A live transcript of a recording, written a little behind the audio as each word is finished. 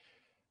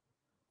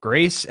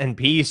Grace and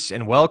peace,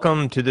 and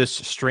welcome to this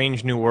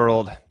strange new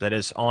world that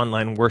is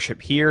online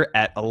worship here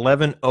at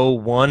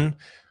 11:01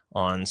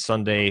 on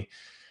Sunday,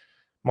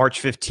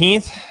 March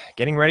 15th.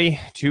 Getting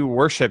ready to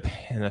worship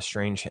in a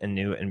strange and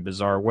new and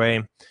bizarre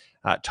way.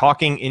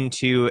 Talking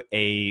into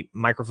a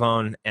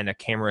microphone and a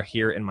camera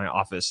here in my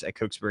office at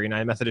Cokesbury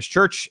United Methodist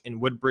Church in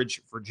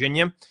Woodbridge,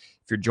 Virginia.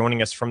 If you're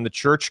joining us from the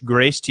church,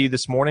 grace to you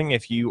this morning.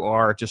 If you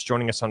are just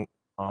joining us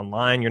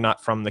online, you're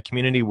not from the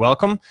community,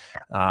 welcome.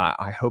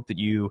 I hope that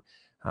you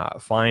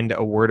find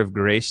a word of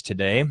grace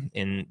today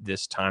in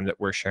this time that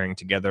we're sharing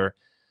together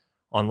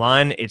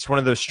online. It's one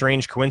of those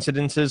strange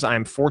coincidences.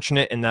 I'm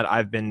fortunate in that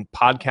I've been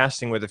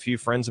podcasting with a few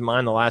friends of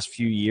mine the last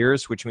few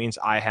years, which means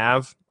I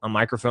have a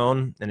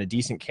microphone and a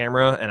decent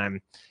camera, and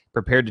I'm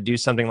prepared to do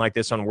something like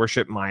this on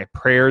worship. My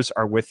prayers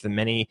are with the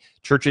many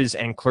churches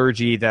and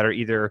clergy that are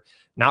either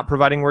not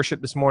providing worship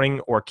this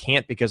morning or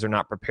can't because they're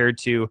not prepared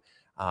to.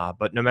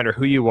 But no matter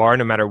who you are,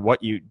 no matter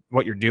what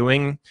you're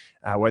doing,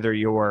 whether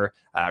you're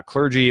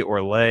clergy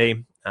or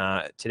lay,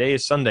 today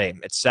is Sunday.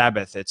 It's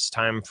Sabbath. It's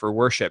time for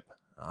worship.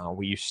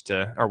 We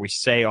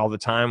say all the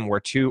time, where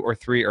two or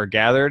three are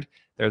gathered,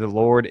 there the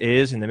Lord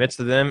is in the midst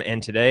of them.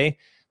 And today,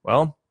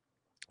 well,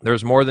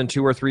 there's more than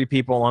two or three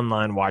people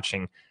online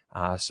watching.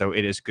 So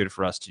it is good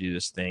for us to do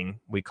this thing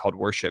we called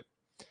worship.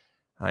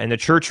 In the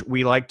church,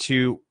 we like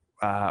to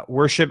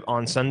worship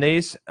on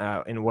Sundays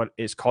in what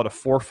is called a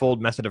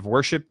fourfold method of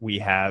worship. We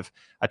have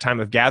a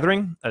time of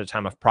gathering, a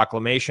time of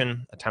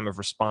proclamation, a time of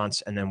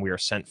response, and then we are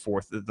sent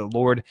forth. The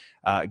Lord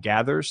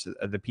gathers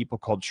the people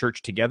called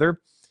church together,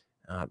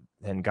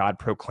 and God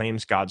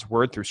proclaims God's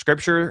word through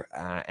Scripture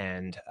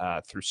and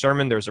through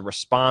sermon. There's a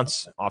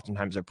response,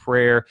 oftentimes a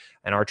prayer.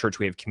 In our church,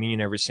 we have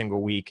communion every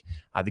single week,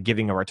 the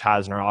giving of our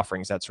tithes and our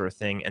offerings, that sort of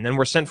thing. And then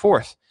we're sent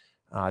forth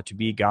to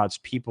be God's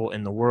people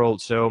in the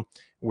world. So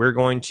we're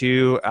going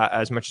to,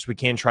 as much as we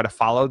can, try to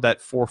follow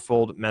that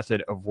fourfold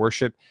method of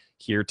worship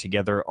here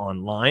together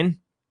online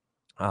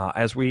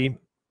as we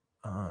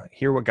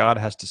hear what God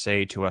has to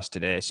say to us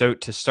today. So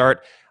to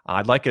start,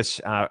 I'd like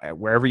us,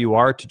 wherever you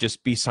are, to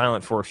just be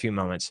silent for a few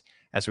moments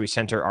as we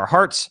center our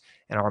hearts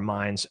and our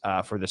minds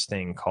for this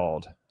thing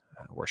called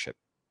worship.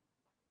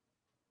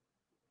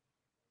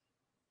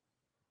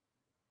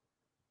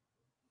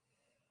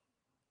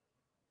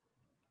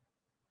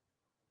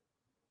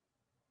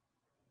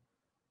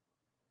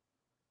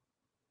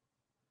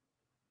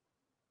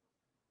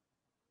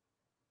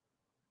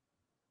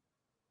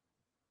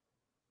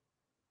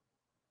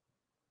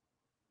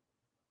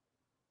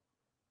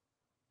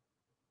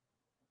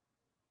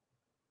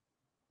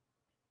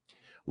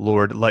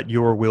 Lord, let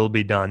your will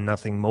be done,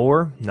 nothing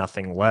more,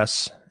 nothing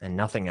less, and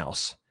nothing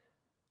else.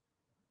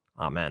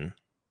 Amen.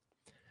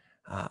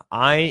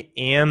 I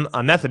am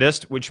a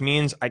Methodist, which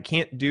means I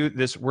can't do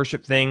this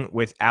worship thing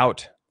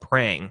without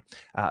praying,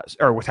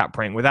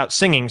 without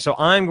singing. So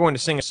I'm going to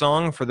sing a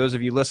song. For those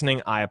of you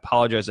listening, I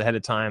apologize ahead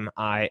of time.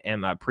 I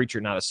am a preacher,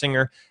 not a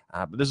singer,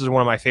 but this is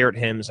one of my favorite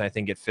hymns. I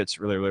think it fits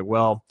really, really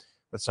well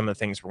with some of the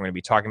things we're going to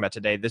be talking about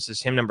today. This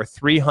is hymn number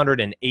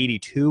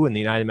 382 in the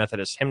United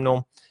Methodist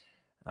Hymnal.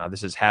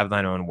 This is Have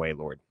Thine Own Way,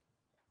 Lord.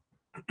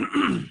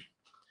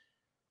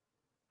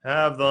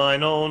 Have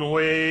thine own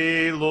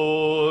way,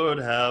 Lord,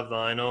 have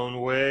thine own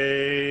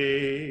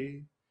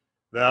way.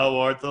 Thou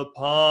art the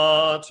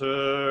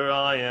potter,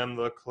 I am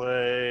the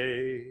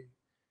clay.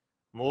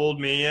 Mold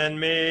me and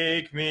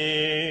make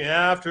me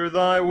after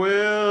thy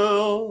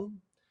will,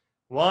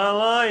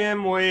 while I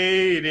am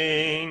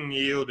waiting,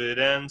 yielded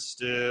and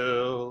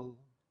still.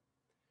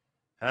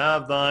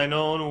 Have thine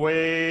own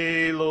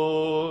way,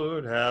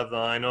 Lord, have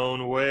thine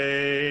own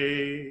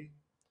way.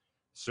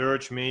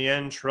 Search me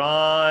and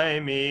try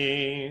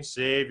me,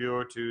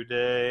 Savior,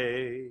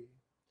 today.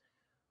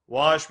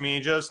 Wash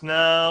me just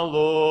now,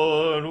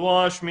 Lord,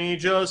 wash me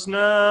just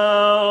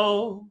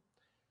now.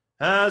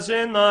 As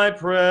in thy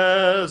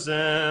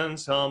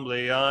presence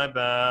humbly I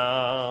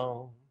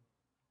bow.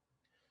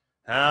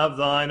 Have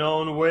thine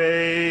own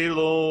way,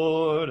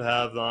 Lord,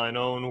 have thine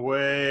own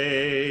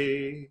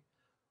way.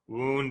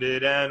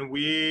 Wounded and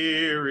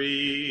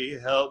weary,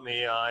 help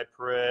me, I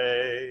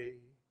pray.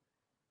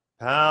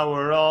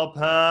 Power, all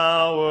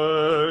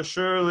power,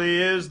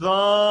 surely is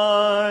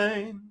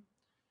thine.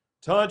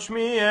 Touch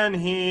me and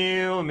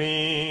heal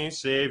me,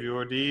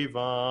 Savior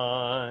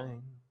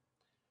divine.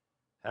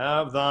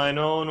 Have thine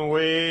own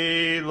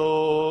way,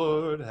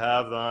 Lord,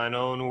 have thine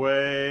own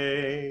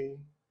way.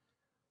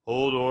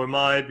 Hold o'er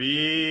my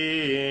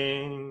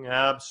being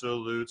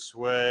absolute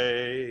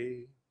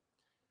sway.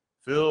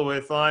 Fill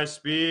with thy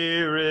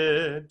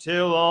Spirit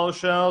till all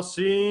shall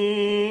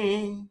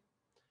see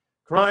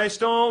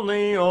Christ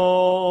only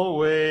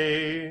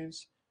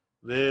always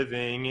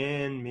living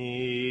in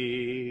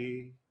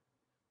me.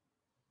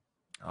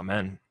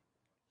 Amen.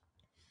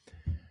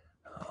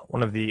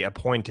 One of the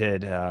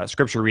appointed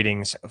scripture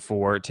readings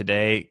for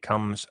today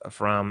comes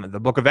from the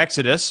book of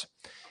Exodus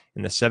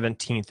in the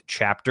 17th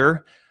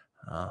chapter,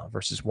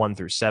 verses 1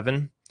 through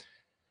 7.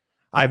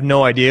 I have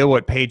no idea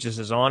what page this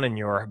is on in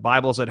your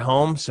Bibles at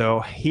home, so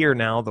hear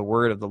now the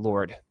word of the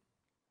Lord.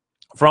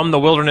 From the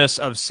wilderness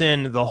of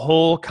Sin, the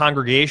whole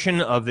congregation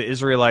of the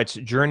Israelites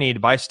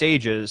journeyed by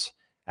stages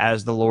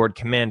as the Lord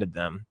commanded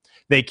them.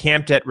 They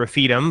camped at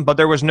Rephidim, but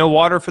there was no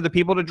water for the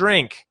people to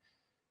drink.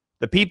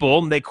 The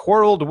people, they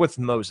quarreled with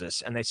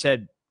Moses, and they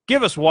said,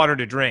 "Give us water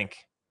to drink."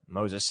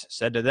 Moses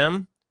said to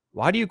them,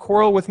 "Why do you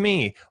quarrel with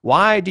me?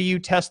 Why do you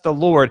test the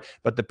Lord?"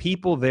 But the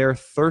people there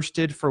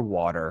thirsted for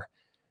water,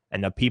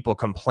 and the people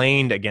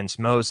complained against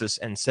Moses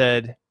and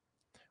said,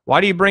 "Why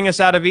do you bring us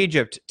out of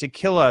Egypt to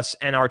kill us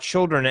and our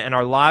children and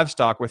our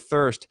livestock with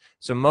thirst?"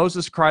 So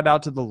Moses cried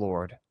out to the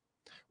Lord,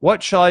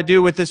 "What shall I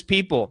do with this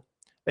people?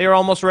 They are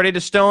almost ready to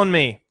stone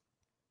me."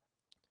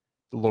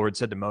 The Lord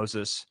said to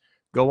Moses,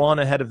 "Go on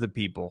ahead of the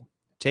people.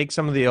 Take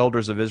some of the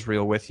elders of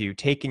Israel with you.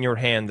 Take in your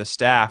hand the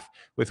staff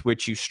with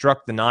which you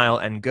struck the Nile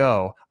and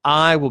go.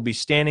 I will be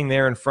standing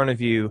there in front of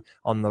you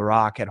on the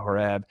rock at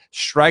Horeb.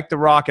 Strike the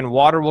rock and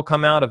water will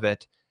come out of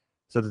it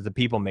so that the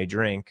people may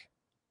drink."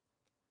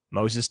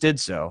 Moses did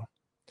so.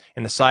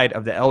 In the sight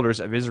of the elders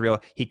of Israel,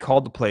 he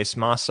called the place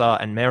Massah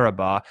and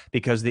Meribah,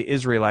 because the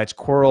Israelites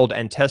quarreled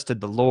and tested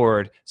the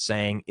Lord,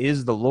 saying,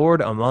 "Is the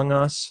Lord among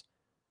us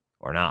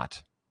or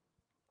not?"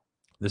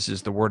 This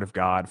is the word of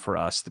God for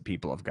us, the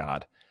people of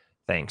God.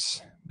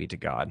 Thanks be to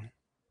God.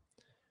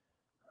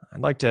 I'd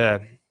like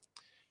to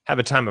have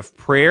a time of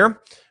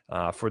prayer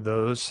for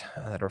those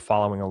that are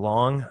following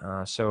along.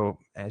 So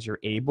as you're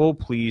able,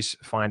 please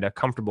find a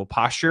comfortable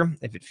posture.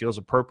 If it feels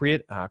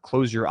appropriate,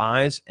 close your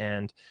eyes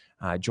and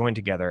join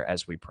together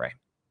as we pray.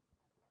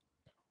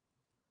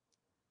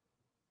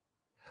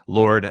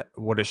 Lord,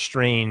 what a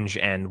strange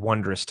and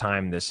wondrous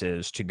time this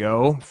is to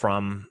go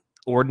from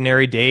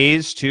ordinary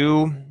days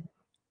to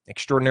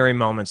extraordinary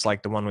moments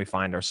like the one we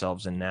find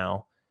ourselves in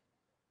now.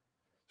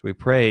 So we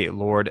pray,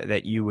 Lord,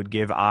 that you would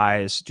give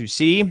eyes to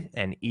see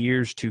and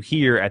ears to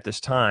hear at this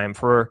time.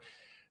 For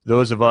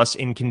those of us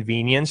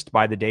inconvenienced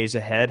by the days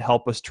ahead,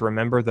 help us to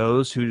remember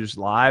those whose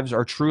lives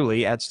are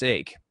truly at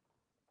stake.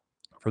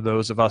 For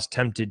those of us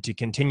tempted to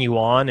continue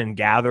on and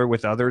gather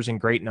with others in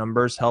great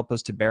numbers, help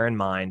us to bear in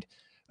mind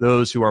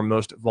those who are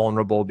most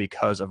vulnerable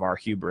because of our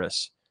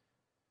hubris.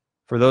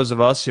 For those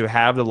of us who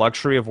have the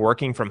luxury of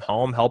working from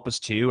home, help us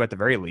to, at the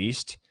very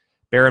least,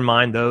 bear in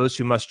mind those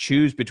who must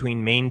choose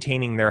between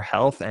maintaining their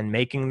health and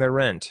making their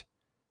rent.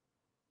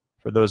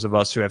 For those of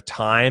us who have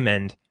time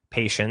and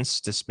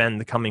patience to spend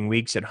the coming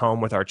weeks at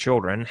home with our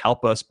children,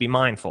 help us be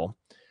mindful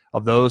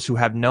of those who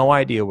have no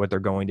idea what they're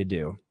going to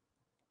do.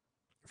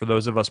 For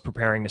those of us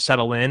preparing to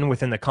settle in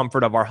within the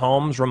comfort of our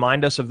homes,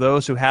 remind us of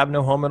those who have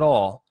no home at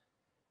all.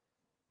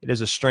 It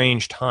is a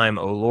strange time,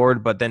 O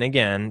Lord, but then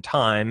again,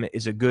 time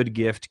is a good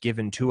gift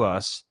given to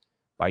us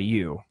by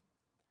you.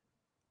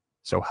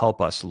 So help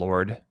us,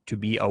 Lord, to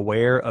be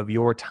aware of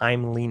your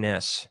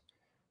timeliness,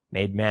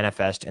 made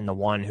manifest in the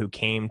one who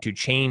came to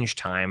change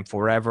time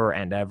forever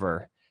and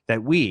ever,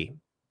 that we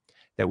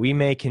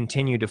may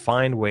continue to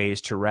find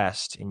ways to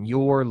rest in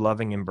your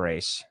loving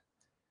embrace,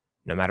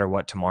 no matter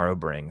what tomorrow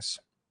brings.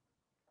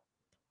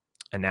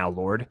 And now,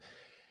 Lord,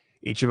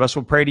 each of us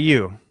will pray to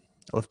you,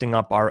 lifting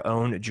up our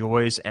own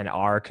joys and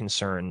our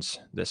concerns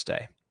this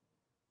day.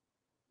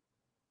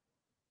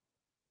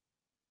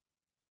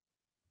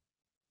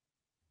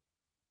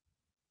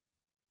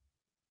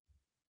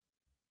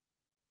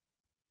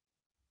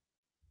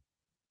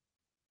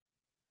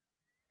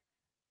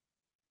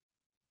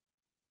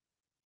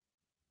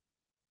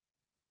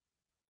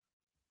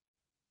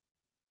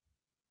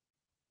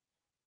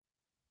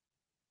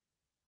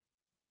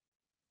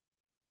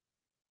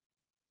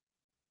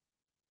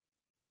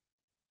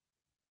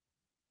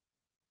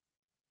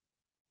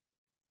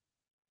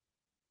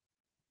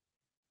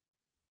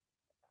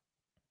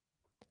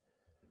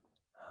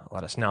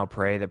 Let us now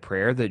pray the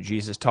prayer that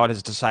Jesus taught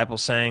his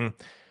disciples, saying,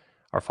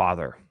 "Our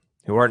Father,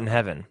 who art in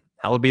heaven,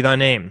 hallowed be thy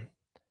name.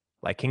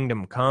 Thy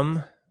kingdom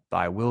come,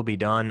 thy will be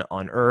done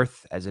on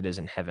earth as it is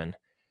in heaven.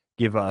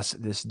 Give us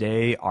this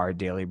day our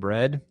daily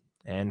bread,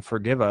 and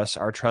forgive us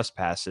our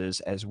trespasses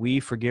as we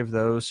forgive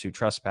those who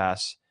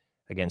trespass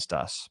against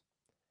us.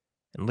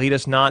 And lead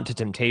us not into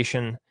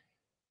temptation,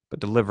 but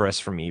deliver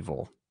us from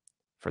evil.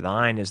 For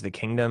thine is the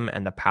kingdom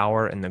and the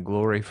power and the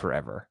glory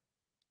forever.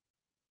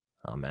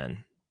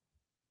 Amen."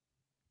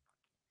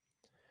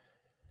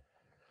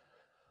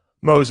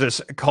 Moses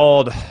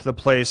called the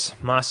place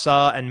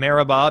Massah and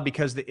Meribah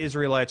because the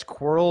Israelites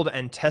quarreled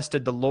and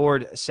tested the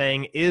Lord,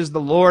 saying, "Is the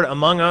Lord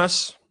among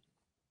us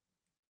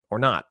or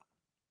not?"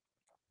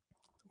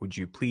 Would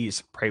you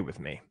please pray with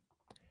me?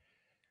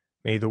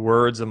 May the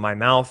words of my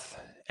mouth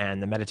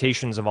and the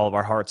meditations of all of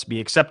our hearts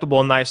be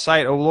acceptable in thy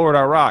sight, O Lord,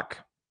 our rock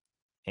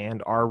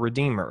and our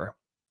Redeemer.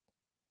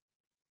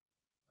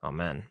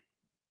 Amen.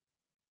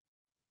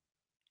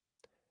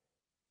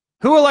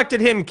 Who elected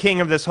him king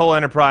of this whole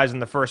enterprise in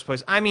the first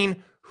place? I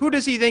mean, who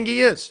does he think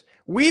he is?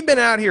 We've been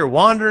out here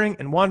wandering,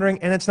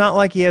 and it's not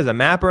like he has a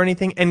map or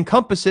anything. And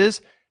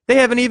compasses, they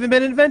haven't even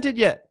been invented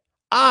yet.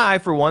 I,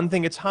 for one,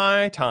 think it's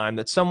high time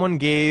that someone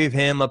gave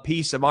him a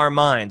piece of our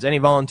minds. Any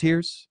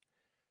volunteers?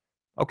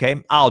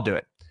 Okay, I'll do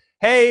it.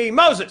 Hey,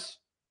 Moses,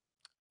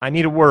 I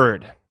need a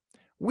word.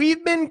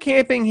 we've been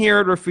camping here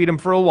at Rephidim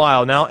for a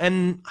while now,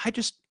 and I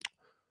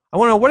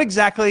want to know, what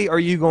exactly are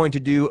you going to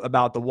do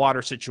about the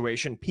water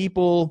situation?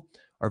 People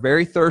are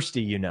very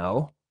thirsty, you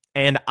know,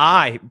 and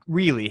I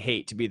really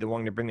hate to be the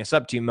one to bring this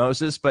up to you,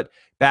 Moses, but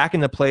back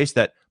in the place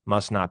that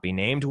must not be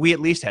named, we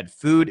at least had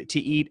food to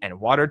eat and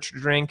water to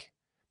drink.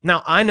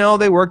 Now, I know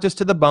they worked us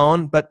to the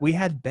bone, but we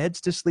had beds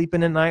to sleep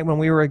in at night when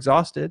we were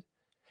exhausted.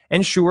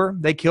 And sure,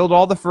 they killed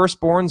all the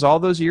firstborns all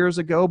those years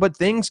ago, but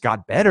things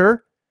got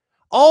better.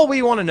 All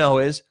we want to know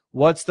is,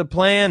 what's the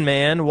plan,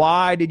 man?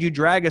 Why did you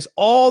drag us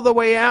all the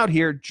way out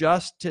here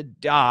just to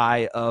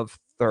die of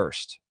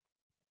thirst?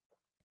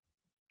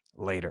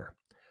 Later,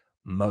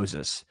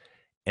 Moses,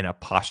 in a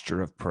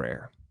posture of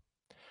prayer.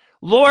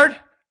 Lord,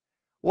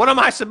 what am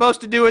I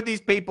supposed to do with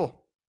these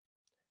people?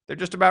 They're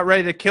just about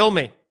ready to kill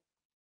me.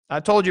 I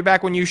told you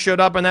back when you showed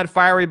up in that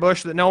fiery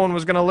bush that no one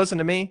was going to listen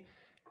to me.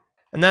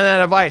 And then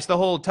that advice, the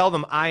whole tell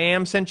them I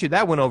am sent you,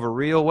 that went over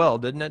real well,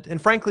 didn't it?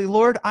 And frankly,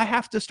 Lord, I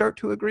have to start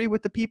to agree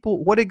with the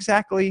people. What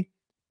exactly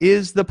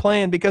is the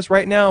plan? Because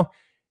right now,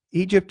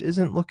 Egypt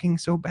isn't looking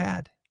so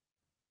bad.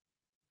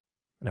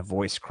 And a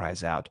voice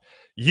cries out,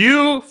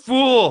 you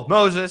fool,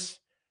 Moses.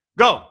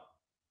 Go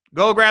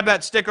grab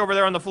that stick over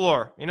there on the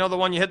floor. You know, the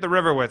one you hit the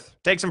river with.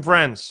 Take some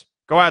friends.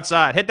 Go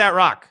outside. Hit that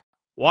rock.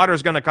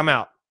 Water's going to come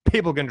out.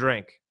 People can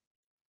drink.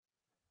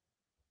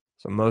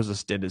 So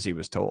Moses did as he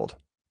was told.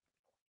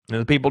 And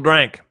the people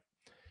drank.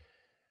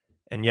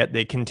 And yet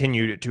they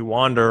continued to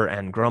wander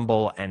and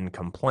grumble and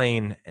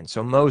complain. And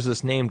so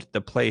Moses named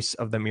the place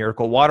of the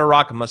miracle water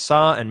rock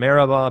Massah and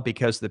Meribah,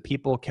 because the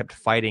people kept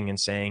fighting and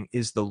saying,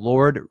 is the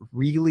Lord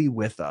really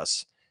with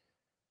us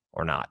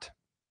or not?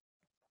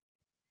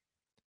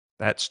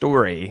 That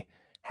story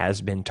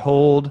has been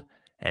told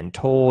and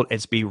told.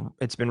 It's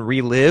been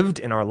relived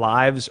in our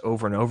lives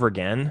over and over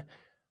again.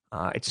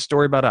 It's a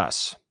story about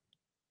us.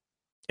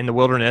 In the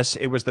wilderness,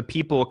 it was the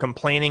people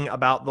complaining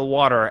about the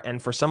water.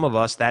 And for some of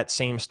us, that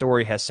same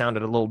story has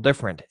sounded a little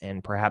different.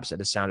 And perhaps it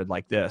has sounded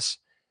like this.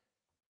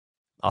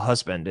 A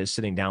husband is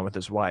sitting down with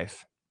his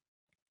wife.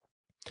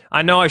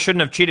 I know I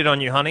shouldn't have cheated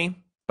on you,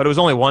 honey, but it was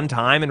only one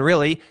time. And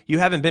really, you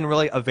haven't been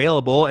really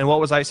available. And what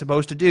was I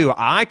supposed to do?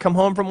 I come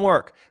home from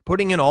work,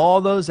 putting in all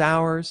those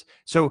hours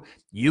so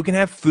you can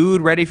have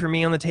food ready for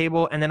me on the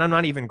table. And then I'm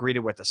not even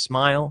greeted with a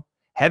smile.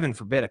 Heaven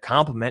forbid, a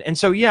compliment. And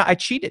so, yeah, I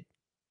cheated.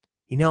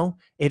 You know,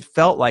 it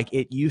felt like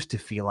it used to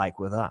feel like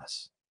with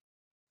us.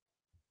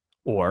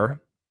 Or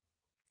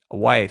a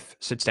wife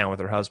sits down with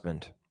her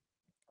husband.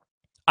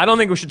 I don't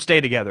think we should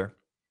stay together.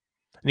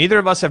 Neither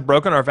of us have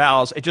broken our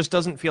vows. It just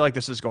doesn't feel like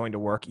this is going to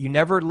work. You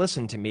never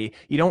listen to me.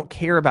 You don't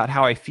care about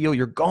how I feel.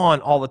 You're gone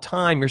all the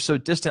time. You're so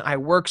distant. I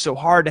work so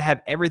hard to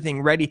have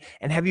everything ready.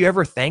 And have you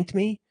ever thanked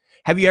me?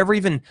 Have you ever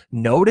even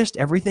noticed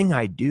everything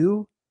I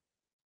do?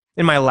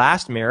 In my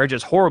last marriage,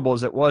 as horrible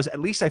as it was, at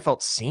least I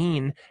felt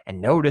seen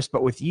and noticed.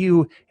 But with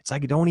you, it's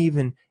like I don't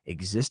even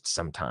exist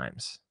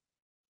sometimes.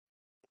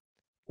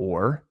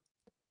 Or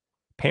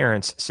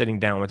parents sitting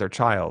down with their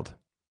child.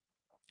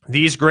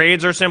 These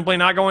grades are simply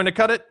not going to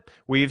cut it.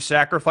 We've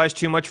sacrificed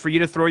too much for you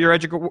to throw your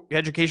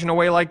education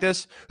away like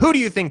this. Who do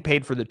you think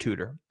paid for the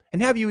tutor?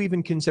 And have you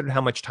even considered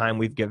how much time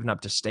we've given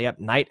up to stay up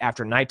night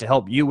after night to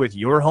help you with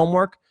your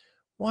homework?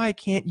 Why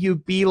can't you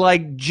be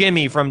like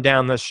Jimmy from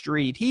down the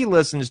street? He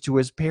listens to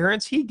his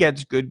parents. He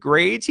gets good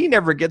grades. He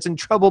never gets in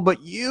trouble.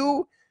 But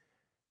you're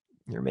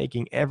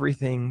making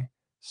everything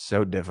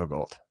so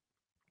difficult.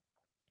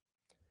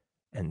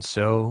 And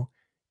so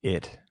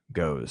it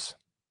goes.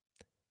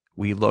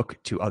 We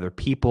look to other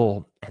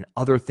people and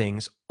other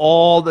things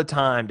all the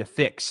time to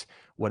fix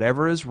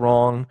whatever is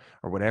wrong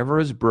or whatever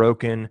is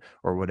broken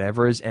or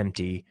whatever is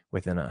empty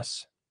within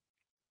us.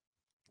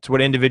 It's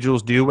what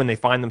individuals do when they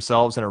find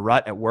themselves in a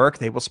rut at work.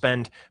 They will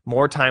spend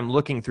more time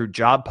looking through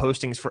job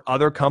postings for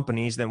other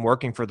companies than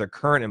working for their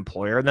current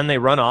employer. Then they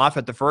run off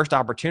at the first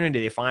opportunity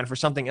they find for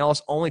something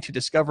else, only to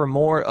discover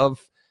more of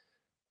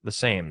the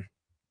same.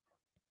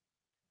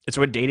 It's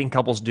what dating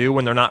couples do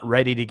when they're not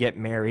ready to get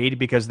married,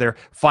 because they're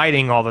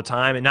fighting all the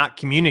time and not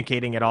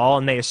communicating at all.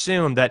 And they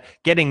assume that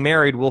getting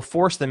married will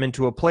force them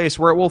into a place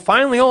where it will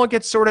finally all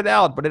get sorted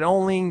out, but it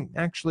only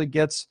actually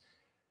gets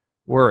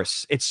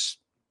worse. It's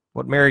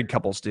what married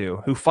couples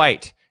do, who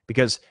fight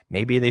because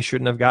maybe they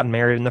shouldn't have gotten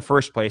married in the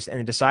first place, and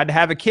they decide to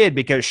have a kid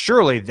because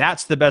surely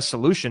that's the best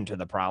solution to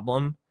the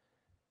problem.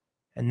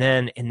 And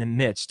then in the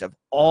midst of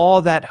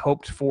all that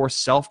hoped for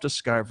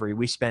self-discovery,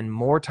 we spend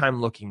more time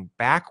looking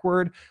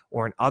backward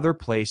or in other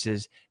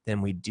places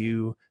than we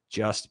do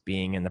just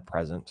being in the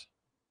present.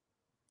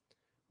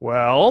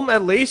 Well,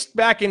 at least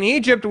back in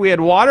Egypt, we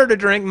had water to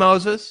drink,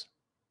 Moses.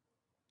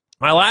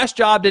 My last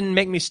job didn't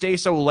make me stay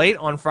so late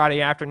on Friday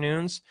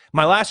afternoons.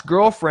 My last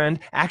girlfriend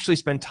actually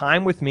spent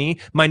time with me.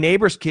 My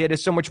neighbor's kid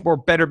is so much more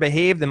better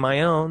behaved than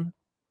my own.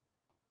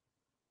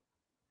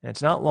 And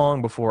it's not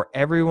long before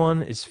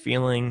everyone is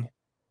feeling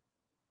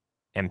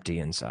empty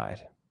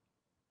inside.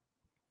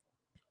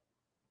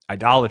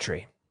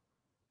 Idolatry.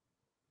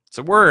 It's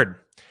a word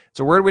It's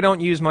a word we don't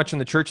use much in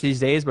the church these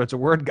days, but it's a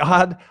word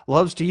God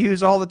loves to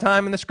use all the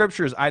time in the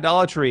scriptures.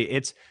 Idolatry.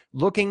 It's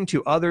looking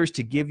to others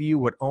to give you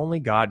what only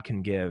God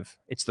can give.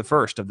 It's the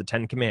first of the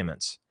 10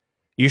 commandments.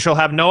 You shall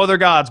have no other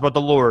gods but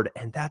the Lord.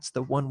 And that's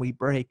the one we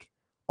break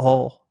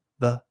all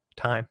the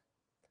time.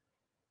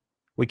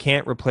 We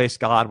can't replace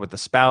God with a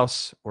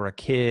spouse or a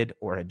kid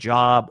or a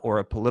job or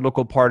a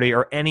political party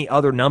or any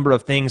other number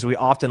of things we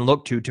often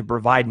look to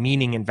provide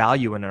meaning and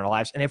value in our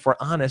lives. And if we're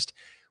honest,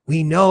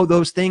 we know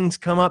those things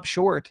come up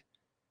short.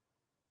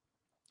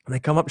 And they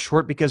come up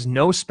short because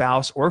no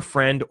spouse or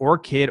friend or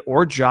kid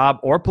or job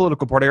or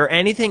political party or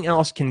anything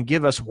else can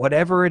give us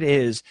whatever it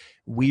is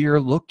we're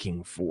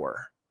looking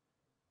for.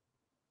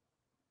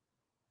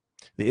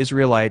 The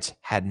Israelites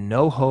had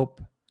no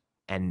hope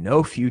and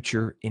no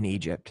future in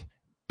Egypt.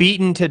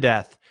 Beaten to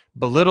death,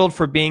 belittled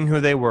for being who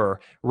they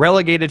were,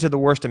 relegated to the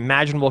worst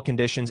imaginable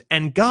conditions,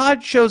 and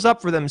God shows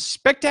up for them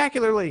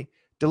spectacularly,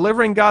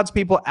 delivering God's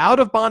people out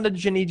of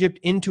bondage in Egypt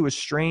into a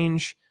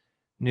strange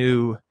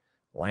new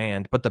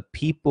land. But the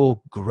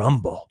people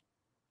grumble.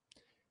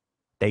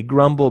 They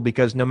grumble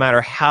because no matter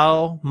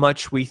how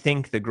much we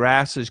think the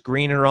grass is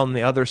greener on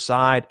the other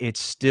side, it's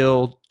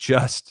still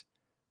just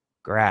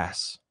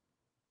grass.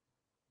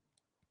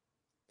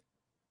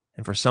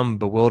 And for some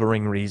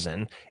bewildering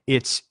reason,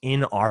 it's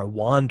in our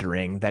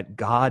wandering that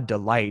God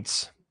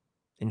delights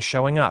in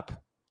showing up.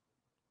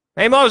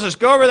 Hey, Moses,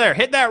 go over there.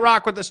 Hit that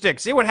rock with the stick.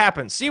 See what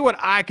happens. See what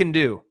I can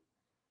do.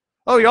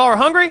 Oh, y'all are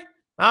hungry?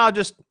 I'll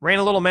just rain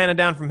a little manna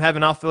down from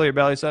heaven. I'll fill your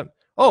bellies up.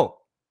 Oh,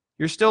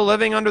 you're still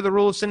living under the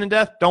rule of sin and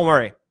death? Don't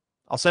worry.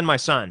 I'll send my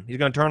son. He's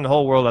going to turn the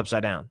whole world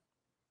upside down.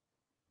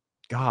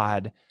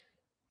 God,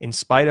 in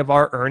spite of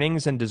our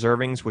earnings and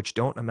deservings, which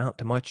don't amount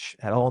to much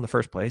at all in the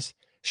first place,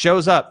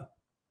 shows up,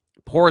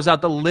 pours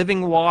out the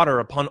living water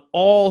upon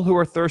all who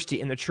are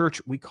thirsty. In the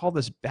church, we call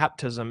this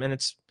baptism, and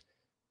it's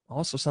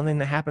also something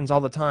that happens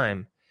all the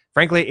time.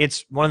 Frankly,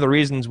 it's one of the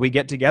reasons we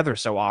get together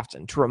so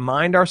often, to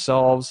remind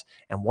ourselves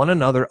and one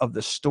another of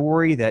the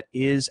story that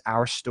is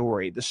our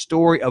story, the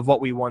story of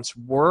what we once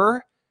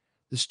were,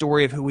 the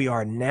story of who we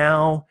are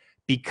now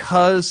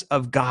because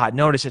of God.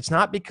 Notice, it's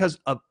not because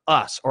of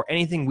us or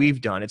anything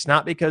we've done. It's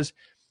not because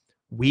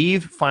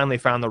we've finally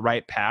found the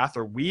right path,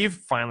 or we've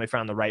finally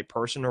found the right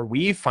person, or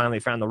we've finally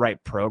found the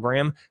right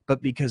program,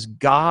 but because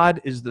God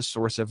is the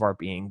source of our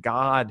being.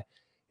 God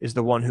is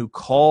the one who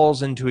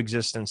calls into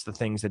existence the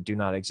things that do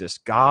not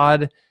exist.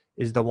 God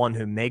is the one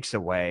who makes a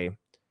way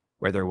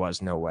where there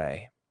was no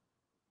way.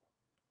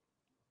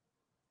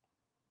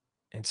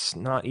 It's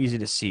not easy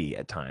to see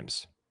at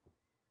times.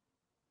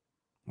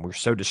 We're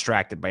so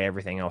distracted by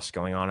everything else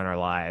going on in our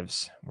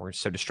lives. We're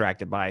so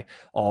distracted by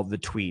all the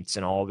tweets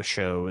and all the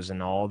shows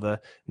and all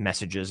the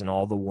messages and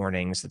all the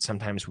warnings that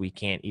sometimes we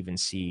can't even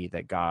see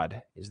that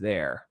God is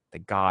there,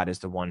 that God is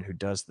the one who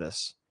does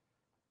this.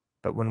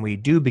 But when we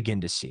do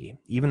begin to see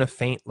even a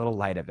faint little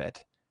light of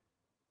it,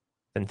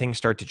 then things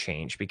start to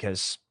change,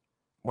 because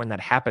when that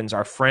happens,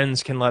 our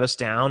friends can let us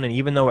down, and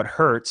even though it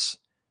hurts,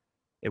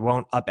 it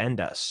won't upend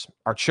us.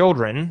 Our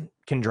children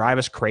can drive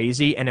us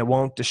crazy, and it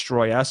won't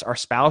destroy us. Our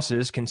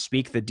spouses can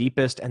speak the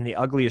deepest and the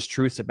ugliest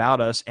truths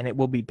about us, and it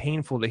will be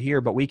painful to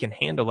hear, but we can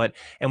handle it.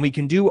 And we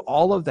can do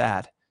all of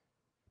that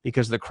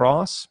because the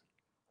cross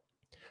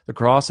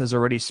has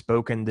already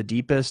spoken the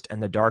deepest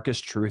and the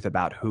darkest truth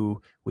about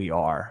who we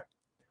are.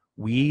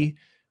 We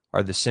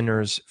are the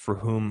sinners for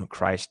whom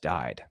Christ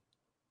died.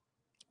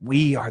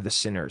 We are the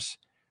sinners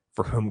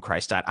for whom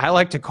Christ died. I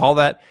like to call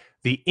that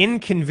the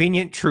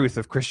inconvenient truth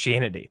of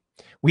Christianity.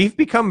 We've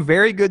become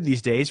very good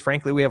these days.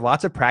 Frankly, we have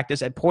lots of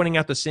practice at pointing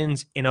out the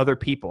sins in other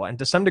people. And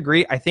to some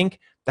degree, I think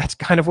that's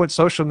kind of what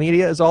social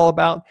media is all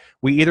about.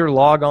 We either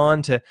log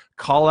on to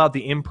call out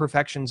the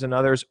imperfections in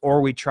others, or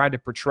we try to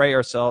portray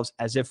ourselves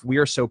as if we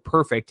are so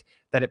perfect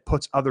that it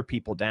puts other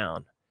people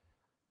down.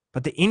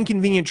 But the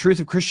inconvenient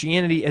truth of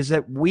Christianity is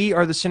that we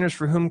are the sinners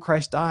for whom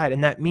Christ died,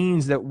 and that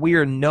means that we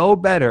are no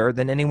better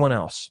than anyone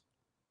else.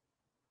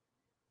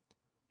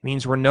 It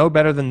means we're no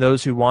better than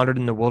those who wandered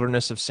in the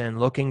wilderness of sin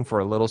looking for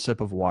a little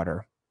sip of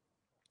water.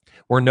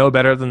 We're no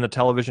better than the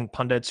television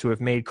pundits who have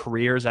made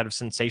careers out of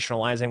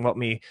sensationalizing what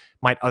we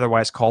might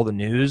otherwise call the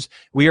news.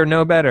 We are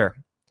no better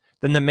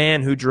than the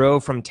man who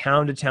drove from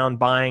town to town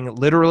buying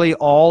literally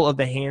all of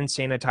the hand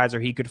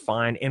sanitizer he could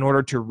find in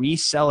order to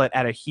resell it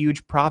at a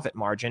huge profit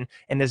margin,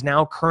 and is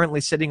now currently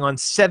sitting on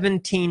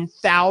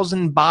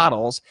 17,000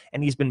 bottles,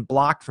 and he's been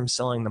blocked from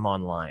selling them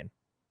online.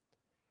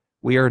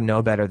 We are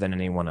no better than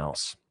anyone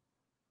else.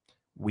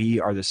 We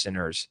are the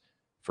sinners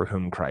for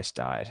whom Christ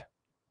died.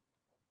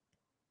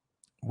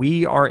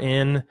 We are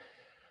in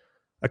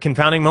a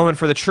confounding moment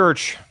for the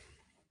church.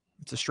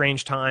 It's a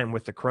strange time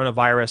with the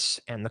coronavirus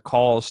and the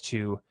calls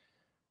to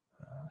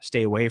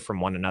stay away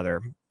from one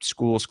another,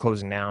 schools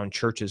closing down,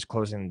 churches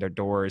closing their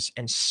doors.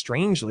 And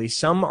strangely,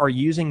 some are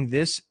using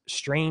this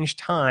strange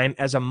time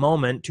as a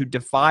moment to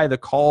defy the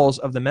calls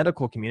of the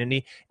medical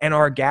community and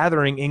are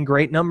gathering in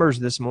great numbers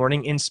this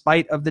morning in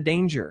spite of the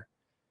danger.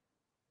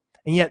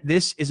 And yet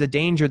this is a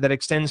danger that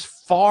extends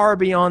far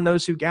beyond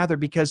those who gather,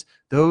 because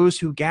those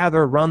who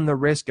gather run the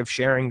risk of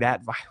sharing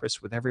that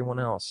virus with everyone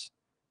else.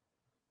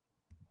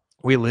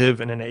 We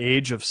live in an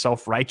age of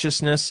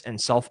self-righteousness and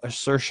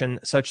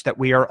self-assertion, such that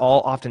we are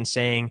all often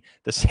saying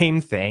the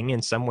same thing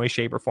in some way,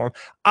 shape, or form.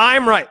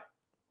 I'm right.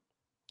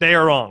 They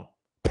are wrong.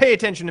 Pay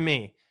attention to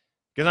me,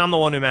 because I'm the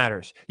one who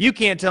matters. You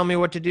can't tell me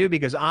what to do,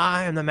 because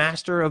I am the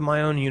master of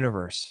my own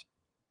universe.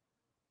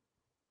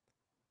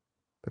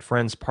 But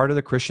friends, part of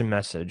the Christian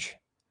message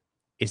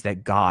is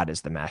that God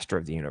is the master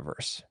of the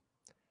universe.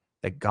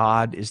 That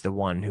God is the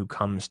one who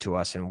comes to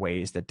us in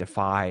ways that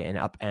defy and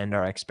upend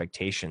our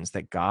expectations.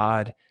 That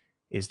God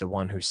is the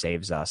one who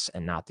saves us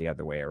and not the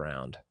other way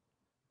around.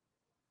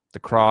 The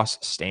cross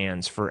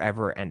stands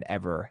forever and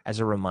ever as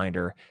a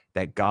reminder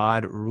that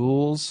God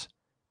rules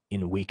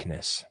in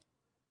weakness.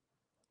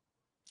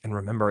 And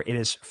remember, it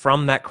is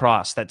from that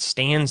cross that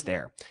stands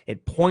there.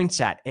 It points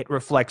at, it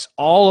reflects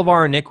all of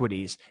our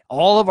iniquities,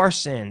 all of our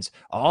sins,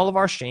 all of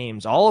our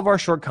shames, all of our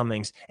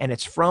shortcomings. And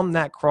it's from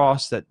that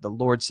cross that the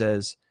Lord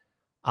says,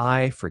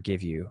 I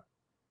forgive you,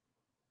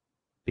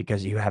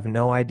 because you have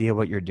no idea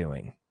what you're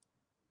doing.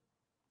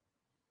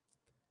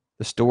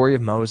 The story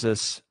of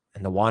Moses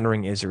and the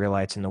wandering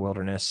Israelites in the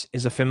wilderness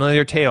is a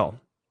familiar tale.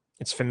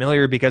 It's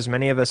familiar because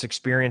many of us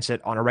experience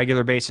it on a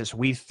regular basis.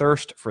 We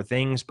thirst for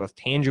things both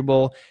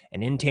tangible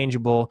and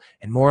intangible,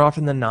 and more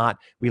often than not,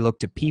 we look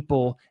to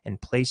people and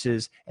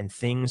places and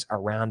things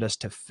around us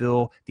to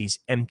fill these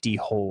empty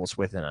holes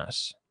within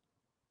us.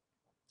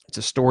 It's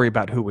a story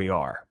about who we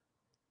are.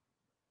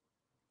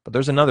 But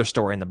there's another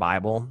story in the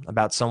Bible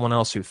about someone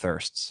else who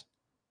thirsts.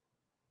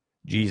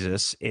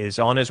 Jesus is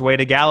on his way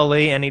to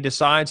Galilee, and he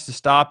decides to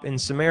stop in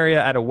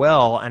Samaria at a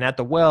well. And at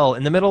the well,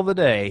 in the middle of the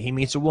day, he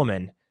meets a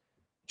woman.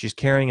 She's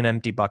carrying an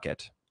empty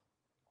bucket.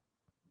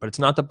 But it's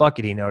not the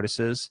bucket he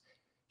notices.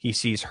 He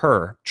sees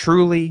her,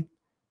 truly,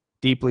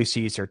 deeply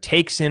sees her,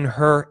 takes in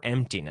her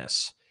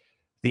emptiness,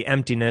 the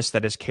emptiness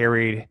that has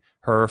carried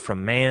her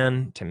from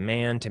man to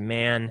man to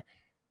man.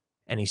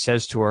 And he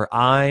says to her,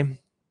 I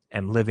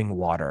am living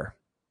water.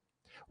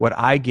 What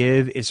I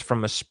give is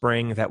from a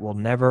spring that will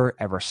never,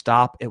 ever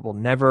stop. It will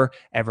never,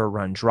 ever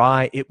run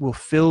dry. It will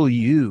fill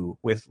you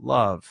with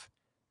love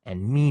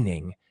and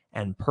meaning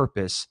and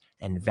purpose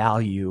and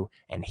value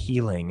and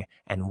healing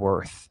and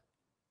worth.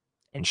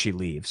 And she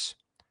leaves,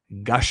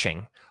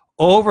 gushing,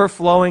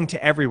 overflowing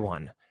to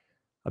everyone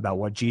about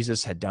what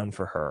Jesus had done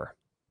for her.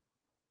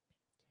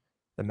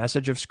 The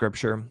message of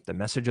Scripture, the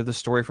message of the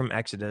story from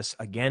Exodus,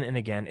 again and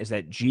again, is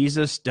that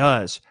Jesus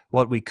does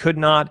what we could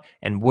not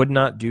and would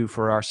not do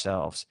for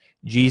ourselves.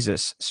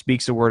 Jesus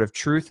speaks a word of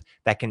truth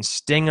that can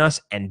sting us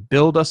and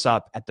build us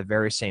up at the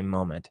very same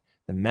moment.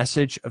 The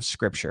message of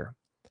Scripture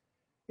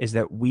is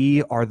that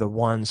we are the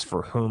ones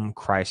for whom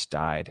Christ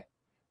died.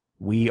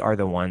 We are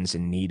the ones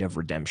in need of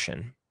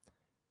redemption.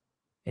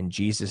 And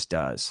Jesus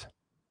does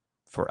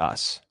for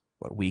us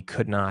what we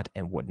could not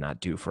and would not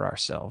do for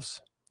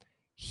ourselves.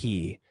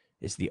 He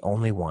is the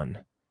only one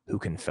who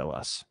can fill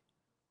us.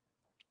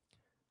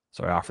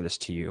 So I offer this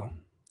to you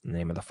in the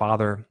name of the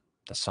Father,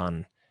 the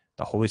Son,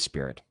 the Holy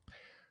Spirit,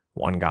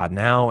 one God,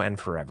 now and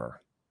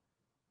forever.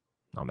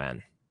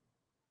 Amen.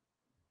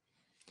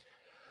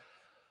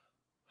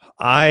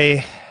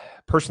 I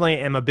personally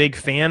am a big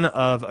fan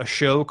of a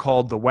show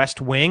called The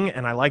West Wing,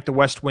 and I like The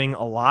West Wing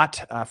a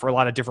lot for a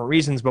lot of different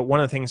reasons. But one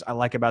of the things I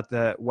like about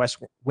The West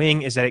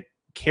Wing is that it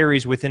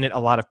carries within it a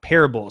lot of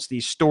parables,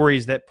 these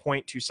stories that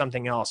point to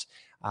something else,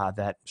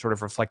 that sort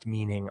of reflect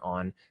meaning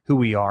on who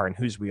we are and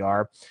whose we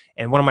are.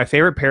 And one of my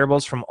favorite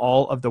parables from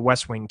all of The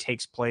West Wing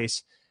takes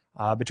place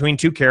between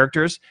two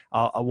characters,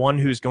 one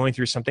who's going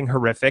through something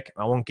horrific.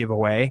 I won't give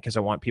away because I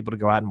want people to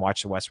go out and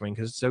watch The West Wing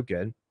because it's so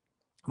good.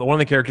 But one of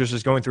the characters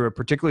is going through a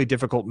particularly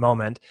difficult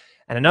moment,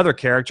 and another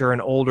character, an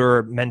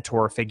older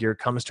mentor figure,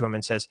 comes to him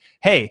and says,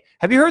 hey,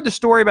 have you heard the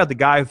story about the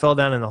guy who fell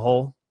down in the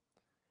hole?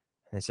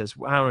 And he says,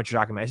 well, I don't know what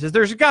you're talking about. He says,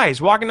 there's a guy,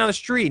 he's walking down the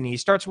street, and he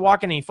starts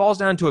walking, and he falls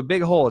down into a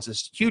big hole. It's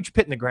this huge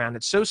pit in the ground.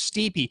 It's so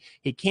steep,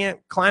 he can't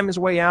climb his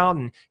way out,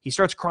 and he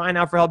starts crying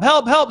out for help.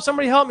 Help, help,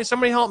 somebody help me,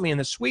 somebody help me. And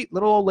the sweet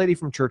little old lady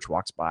from church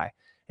walks by,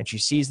 and she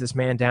sees this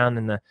man down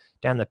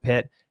the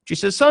pit. She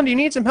says, son, do you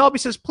need some help? He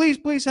says, please,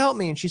 please help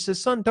me. And she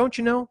says, son, don't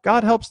you know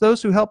God helps those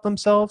who help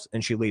themselves?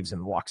 And she leaves him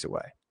and walks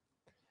away.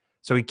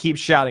 So he keeps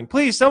shouting,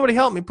 please, somebody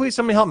help me. Please,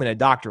 somebody help me. And a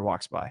doctor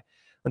walks by.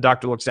 The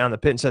doctor looks down the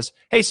pit and says,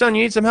 hey, son,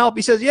 you need some help?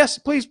 He says, yes,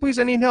 please, please,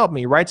 I need help. And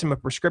he writes him a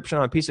prescription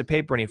on a piece of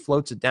paper, and he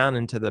floats it down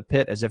into the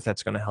pit as if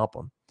that's going to help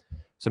him.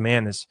 So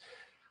man is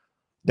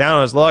down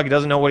on his luck. He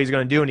doesn't know what he's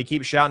going to do, and he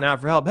keeps shouting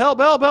out for help. Help,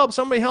 help, help,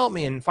 somebody help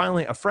me. And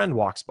finally, a friend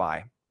walks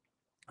by.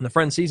 And the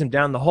friend sees him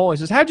down the hole. He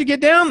says, how'd you get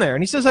down there?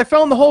 And he says, I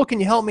fell in the hole. Can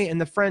you help me? And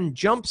the friend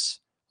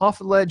jumps off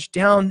the ledge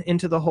down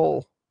into the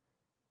hole.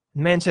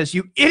 The man says,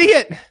 you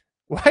idiot.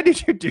 Why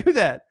did you do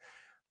that?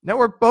 Now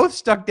we're both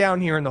stuck down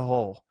here in the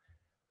hole.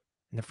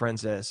 And the friend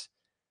says,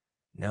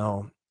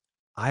 no,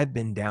 I've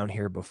been down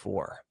here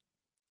before,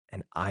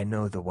 and I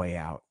know the way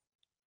out.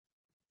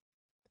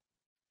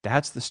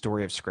 That's the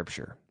story of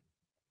Scripture.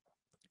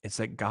 It's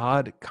that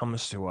God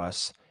comes to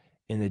us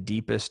in the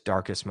deepest,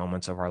 darkest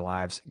moments of our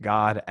lives,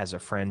 God, as a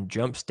friend,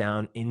 jumps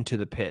down into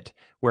the pit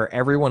where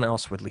everyone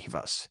else would leave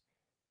us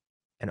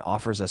and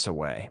offers us a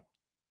way.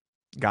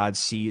 God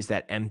sees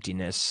that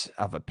emptiness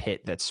of a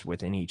pit that's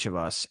within each of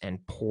us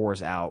and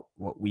pours out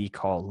what we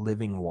call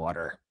living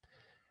water,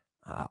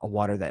 a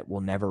water that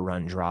will never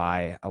run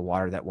dry, a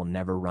water that will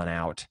never run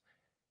out,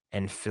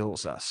 and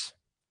fills us.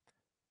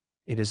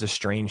 It is a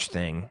strange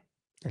thing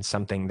and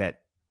something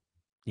that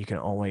you can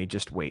only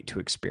just wait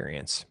to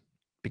experience,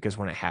 because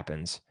when it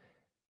happens,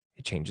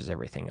 it changes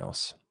everything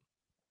else.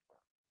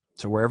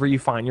 So wherever you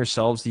find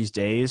yourselves these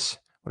days,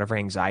 whatever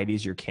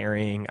anxieties you're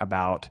carrying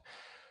about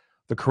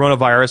the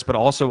coronavirus, but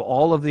also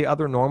all of the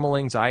other normal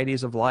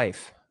anxieties of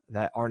life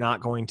that are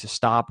not going to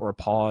stop or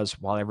pause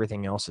while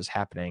everything else is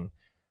happening,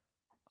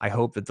 I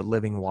hope that the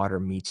living water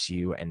meets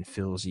you and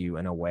fills you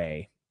in a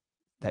way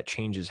that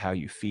changes how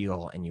you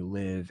feel and you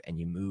live and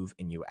you move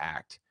and you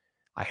act.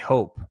 I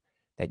hope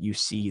that you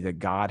see that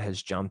God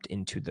has jumped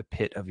into the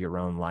pit of your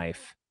own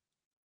life,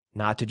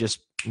 not to just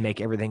make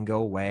everything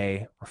go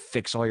away or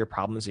fix all your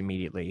problems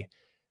immediately,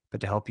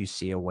 but to help you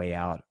see a way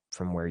out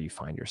from where you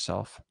find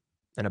yourself.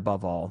 And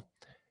above all,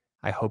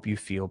 I hope you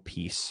feel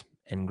peace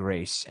and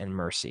grace and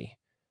mercy,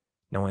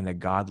 knowing that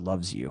God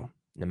loves you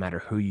no matter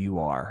who you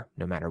are,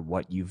 no matter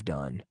what you've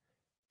done,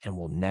 and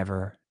will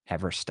never,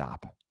 ever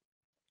stop.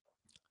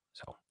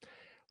 So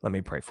let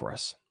me pray for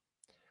us.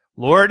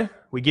 Lord,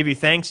 we give you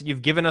thanks that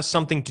you've given us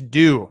something to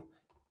do,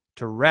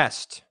 to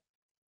rest,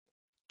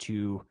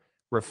 to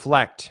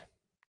reflect,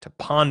 to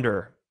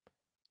ponder,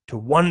 to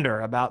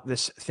wonder about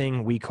this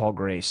thing we call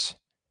grace,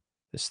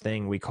 this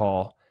thing we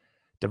call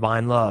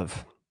divine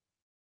love.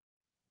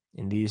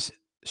 In these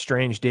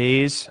strange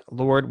days,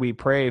 Lord, we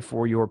pray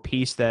for your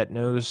peace that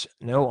knows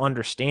no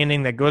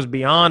understanding, that goes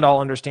beyond all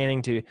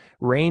understanding, to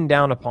rain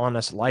down upon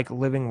us like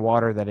living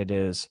water that it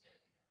is,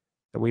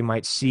 that we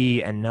might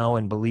see and know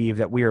and believe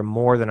that we are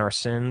more than our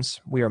sins,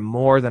 we are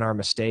more than our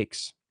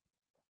mistakes,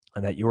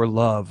 and that your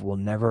love will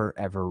never,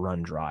 ever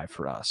run dry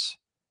for us.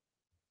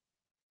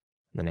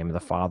 In the name of the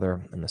Father,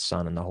 and the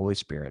Son, and the Holy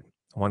Spirit,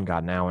 one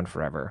God, now and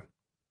forever.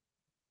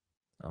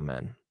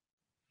 Amen.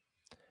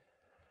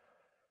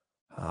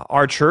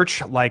 Our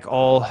church, like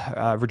all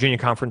Virginia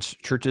Conference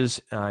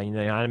churches, the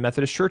United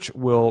Methodist Church,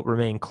 will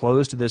remain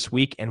closed this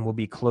week and will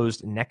be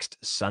closed next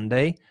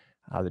Sunday,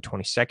 the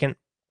 22nd.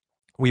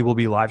 We will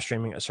be live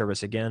streaming a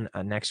service again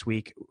next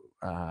week.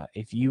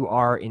 If you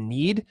are in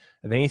need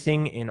of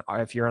anything,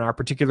 if you're in our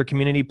particular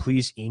community,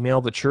 please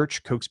email the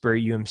church,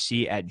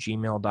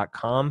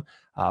 cokesburyumc@gmail.com.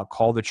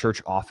 Call the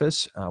church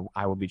office.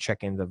 I will be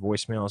checking the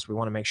voicemails. We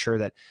want to make sure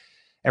that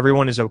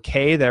everyone is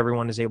okay, that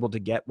everyone is able to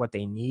get what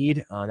they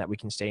need, that we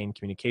can stay in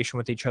communication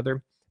with each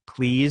other.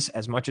 Please,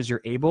 as much as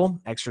you're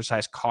able,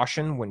 exercise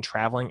caution when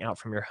traveling out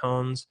from your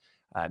homes.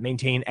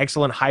 Maintain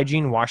excellent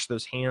hygiene. Wash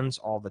those hands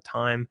all the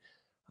time.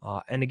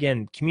 And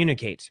again,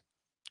 communicate.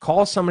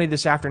 Call somebody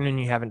this afternoon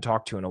you haven't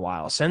talked to in a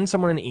while. Send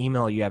someone an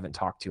email you haven't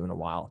talked to in a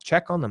while.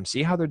 Check on them.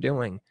 See how they're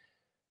doing.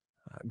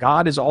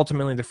 God is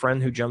ultimately the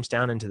friend who jumps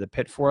down into the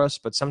pit for us,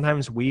 but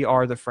sometimes we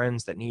are the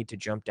friends that need to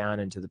jump down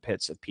into the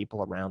pits of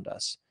people around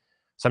us.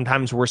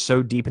 Sometimes we're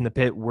so deep in the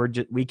pit,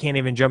 we can't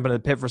even jump into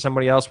the pit for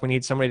somebody else. We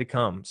need somebody to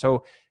come.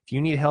 So if you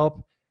need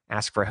help,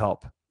 ask for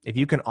help. If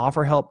you can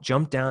offer help,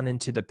 jump down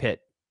into the pit.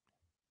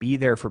 Be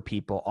there for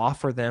people.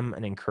 Offer them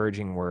an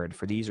encouraging word,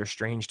 for these are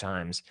strange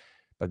times,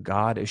 but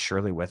God is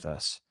surely with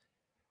us.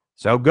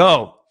 So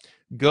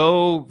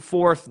go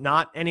forth,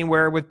 not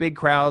anywhere with big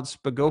crowds,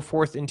 but go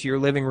forth into your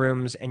living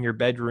rooms and your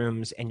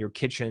bedrooms and your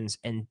kitchens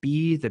and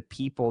be the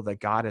people that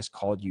God has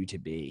called you to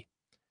be,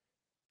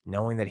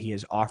 knowing that he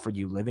has offered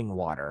you living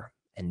water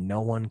and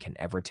no one can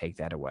ever take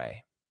that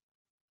away.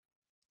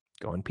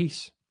 Go in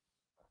peace.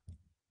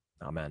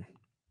 Amen.